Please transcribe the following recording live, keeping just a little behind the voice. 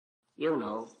You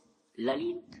know,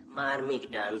 Lalit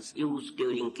Marmik dance used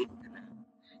during Kirtana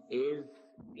is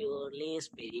purely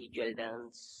spiritual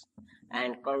dance,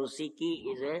 and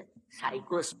Kausiki is a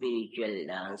psycho-spiritual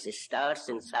dance. It starts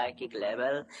in psychic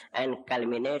level and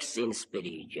culminates in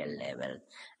spiritual level.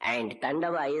 And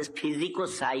Tandava is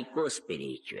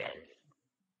physico-psycho-spiritual.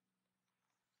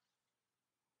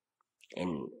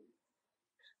 In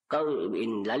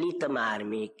Lalita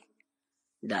Marmik,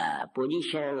 the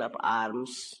position of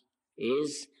arms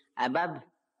is above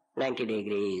 90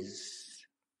 degrees.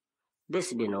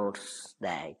 This denotes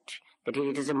that it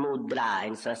is a mudra.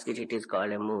 In Sanskrit it is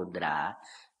called a mudra.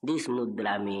 This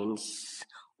mudra means,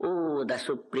 O the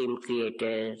Supreme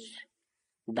Creator,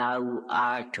 Thou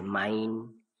art mine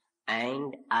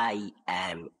and I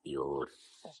am yours.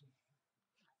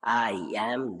 I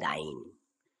am thine.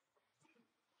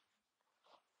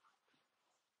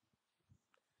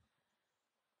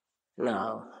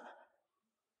 Now,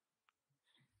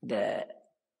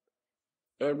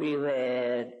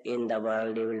 everywhere in the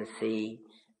world you will see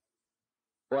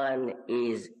one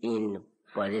is in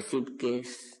possessive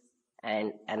case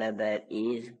and another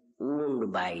is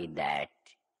owned by that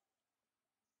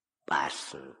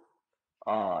person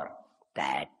or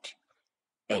that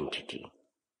entity.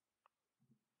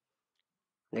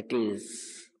 That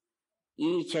is,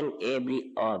 each and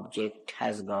every object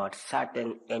has got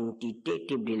certain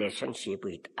entitative relationship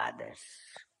with others.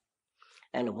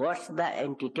 And what's the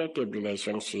entitative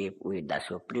relationship with the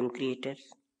Supreme Creator?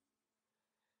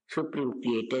 Supreme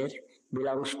Creator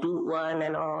belongs to one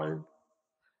and all,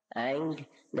 and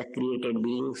the created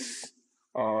beings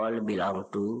all belong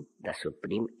to the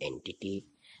Supreme Entity.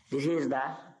 This is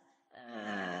the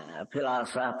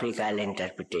philosophical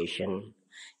interpretation.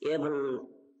 Even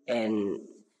in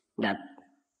the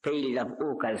field of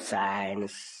occult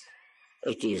science,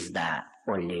 it is the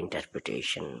only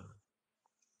interpretation.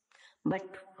 But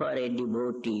for a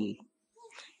devotee,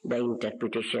 the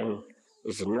interpretation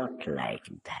is not like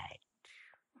that.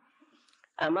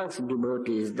 Amongst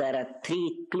devotees, there are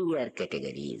three clear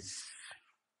categories.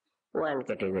 One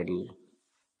category,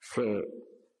 say,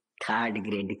 third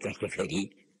grade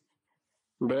category,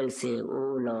 they'll say,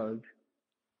 Oh Lord,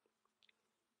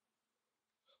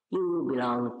 you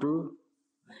belong to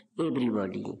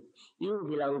everybody. You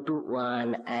belong to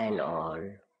one and all.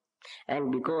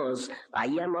 And because I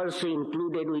am also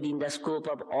included within the scope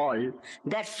of all,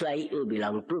 that's why you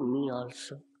belong to me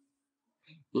also.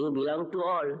 You belong to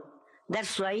all.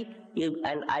 That's why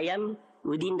and I am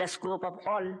within the scope of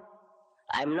all.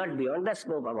 I am not beyond the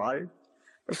scope of all.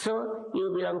 So you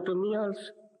belong to me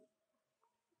also.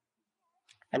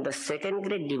 And the second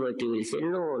great devotee will say,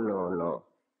 No.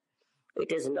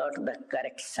 It is not the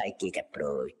correct psychic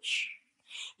approach.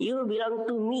 You belong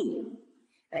to me.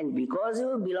 And because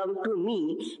you belong to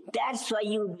me, that's why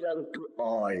you belong to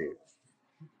all.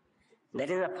 That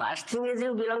is the first thing is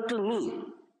you belong to me.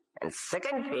 And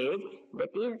second phase,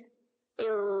 that is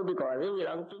you, because you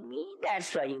belong to me,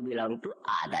 that's why you belong to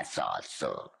others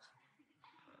also.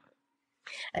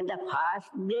 And the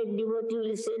first great devotee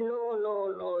will say,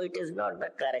 No, it is not the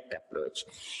correct approach.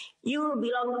 You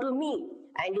belong to me,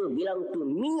 and you belong to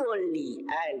me only,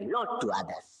 and not to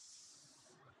others.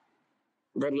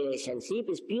 The relationship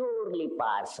is purely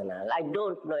personal. I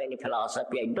don't know any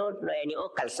philosophy, I don't know any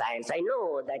occult science. I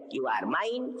know that you are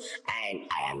mine, and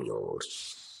I am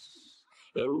yours.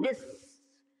 In this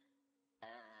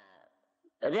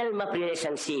realm of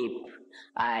relationship,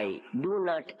 I do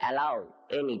not allow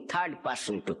any third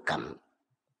person to come.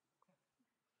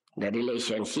 The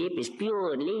relationship is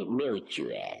purely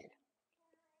mutual.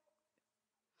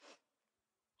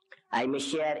 I may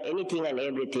share anything and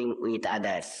everything with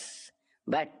others,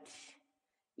 but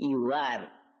you are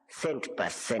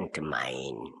 100%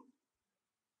 mine.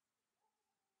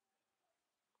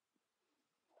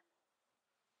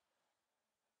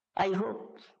 I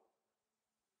hope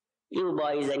you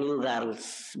boys and you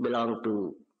girls belong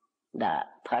to the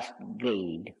first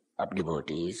grade of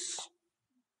devotees.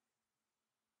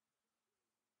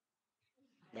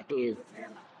 That is,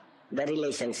 the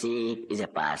relationship is a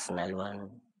personal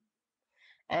one.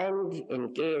 And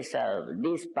in case of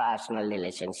this personal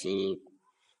relationship,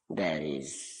 there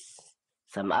is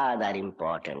some other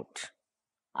important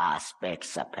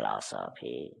aspects of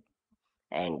philosophy,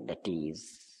 and that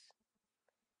is,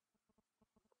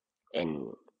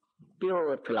 in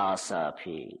pure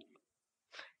philosophy,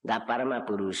 the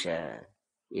Paramapurusha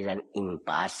is an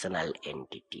impersonal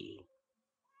entity.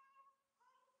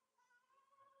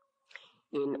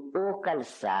 In occult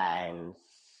science,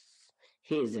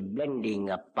 he is a blending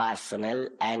of personal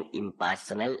and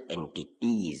impersonal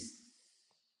entities.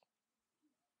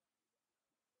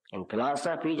 In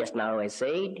philosophy, just now I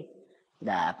said,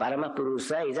 the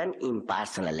Paramapurusa is an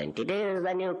impersonal entity. It is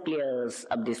the nucleus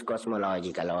of this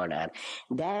cosmological order.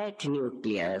 That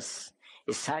nucleus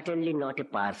is certainly not a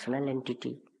personal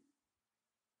entity.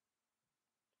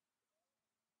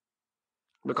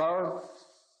 Because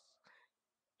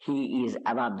he is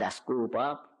above the scope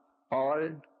of all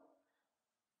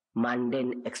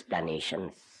mundane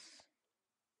explanations.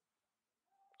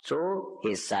 So,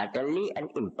 he is certainly an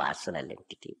impersonal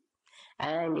entity.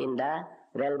 And in the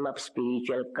realm of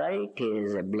spiritual cult, he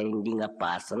is a blending of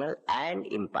personal and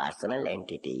impersonal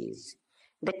entities.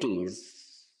 That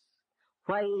is,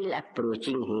 while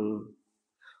approaching him,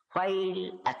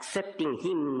 while accepting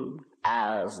him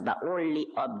as the only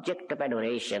object of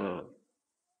adoration,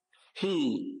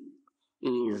 he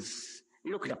is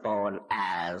looked upon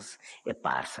as a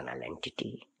personal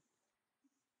entity.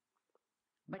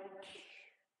 But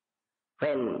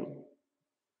when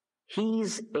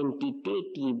his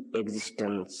entitative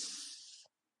existence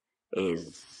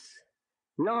is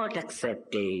not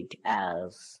accepted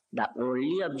as the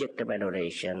only object of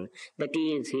adoration, that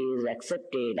is, he is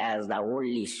accepted as the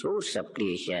only source of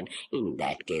creation, in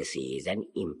that case he is an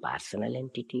impersonal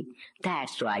entity.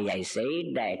 That's why I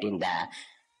said that in the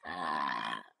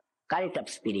cult of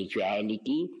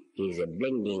spirituality, he is a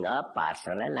blending of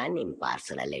personal and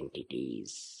impersonal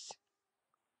entities.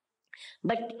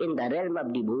 But in the realm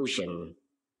of devotion,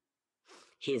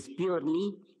 he is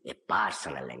purely a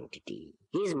personal entity.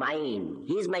 He is mine.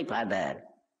 He is my father.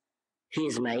 He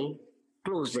is my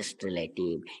closest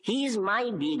relative. He is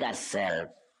my bigger self.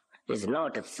 He is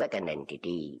not a second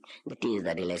entity. That is,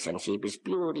 the relationship is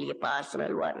purely a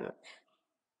personal one.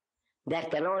 There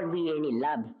cannot be any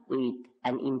love with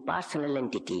an impersonal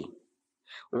entity.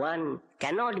 One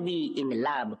cannot be in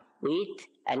love with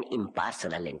an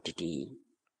impersonal entity.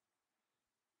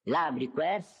 Love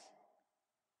requires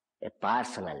a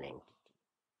personal entity.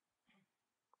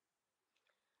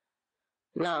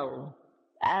 Now,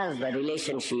 as the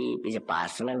relationship is a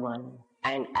personal one,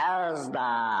 and as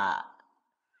the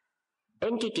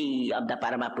entity of the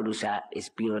Paramapurusa is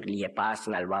purely a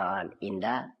personal one in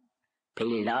the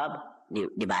field of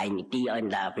divinity or in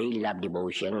the field of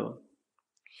devotion,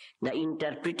 the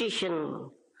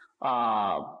interpretation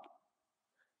of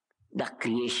the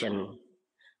creation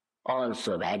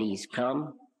also varies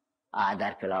from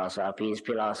other philosophies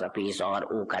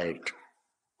or occult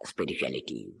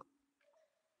spirituality.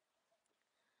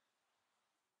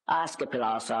 Ask a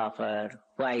philosopher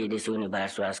why this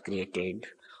universe was created.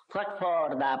 What for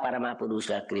the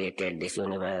Paramapurusa created this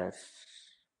universe?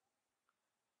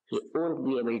 He won't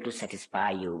be able to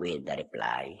satisfy you with the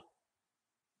reply.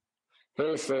 He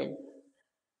will say,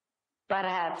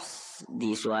 perhaps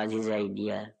this was his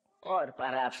idea, or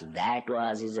perhaps that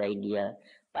was his idea,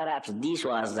 perhaps this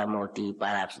was the motive,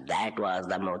 perhaps that was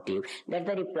the motive. That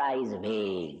the reply is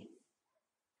vague,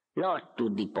 not to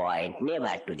the point,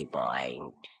 never to the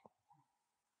point.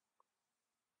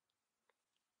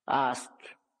 Ask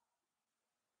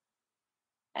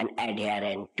an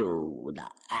adherent to the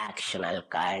actional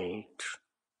cult,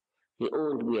 he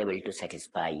won't be able to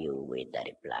satisfy you with the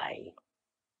reply.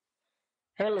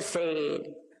 He'll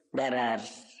say there are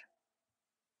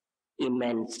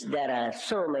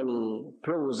so many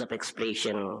flows of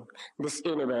expression. This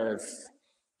universe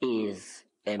is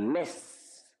a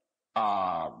mess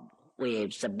of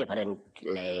waves of different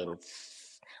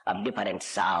lengths, of different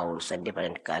sounds and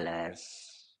different colors.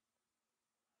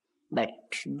 But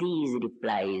these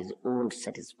replies won't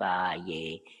satisfy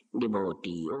a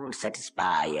devotee, won't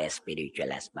satisfy a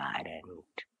spiritual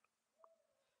aspirant.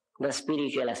 The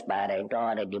spiritual aspirant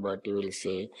or a devotee will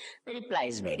say, the reply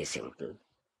is very simple.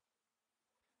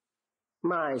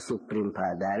 My Supreme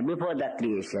Father, before the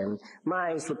creation,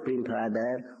 my Supreme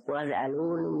Father was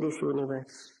alone in this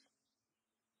universe.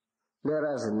 There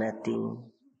was nothing.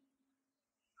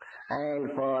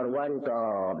 And for want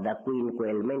of the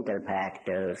quinquil mental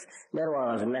factors, there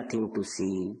was nothing to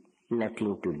see,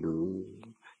 nothing to do.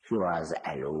 He was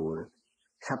alone.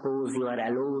 Suppose you are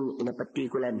alone in a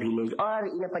particular village or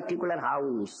in a particular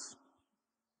house.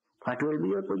 What will be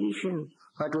your position?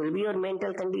 What will be your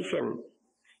mental condition?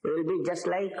 You will be just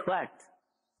like what?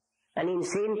 An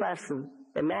insane person,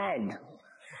 a mad.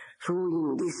 So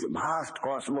in this vast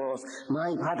cosmos,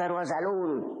 my father was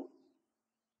alone.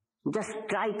 Just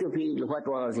try to feel what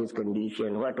was his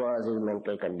condition, what was his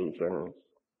mental condition.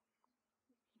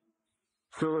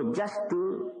 So just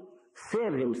to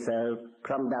save himself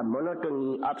from the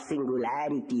monotony of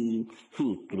singularity,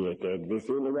 he created this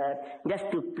universe just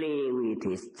to play with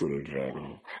his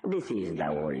children. This is the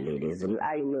only reason.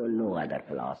 I know no other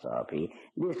philosophy.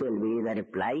 This will be the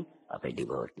reply of a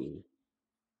devotee.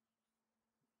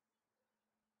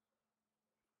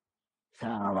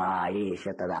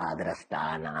 Savaesha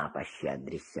tadadrastana pasya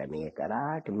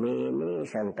drishyamekarat mene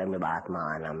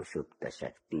shantamibhatmanam supta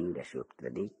shakti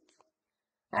rasuptradik.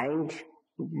 And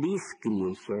this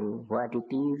creation, what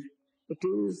it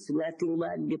is nothing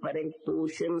but different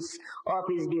portions of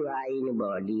his divine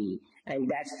body. And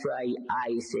that's why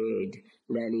I said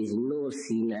there is no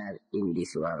sinner in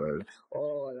this world.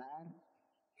 All are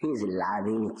his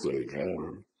loving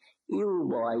children. You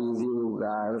boys, you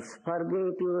girls,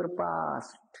 forget your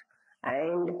past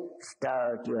and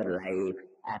start your life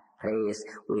afresh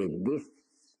with this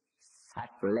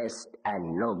subtlest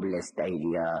and noblest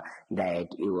idea that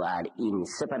you are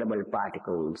inseparable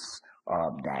particles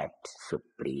of that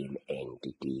supreme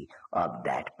entity, of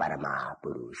that Parama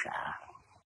Purusha.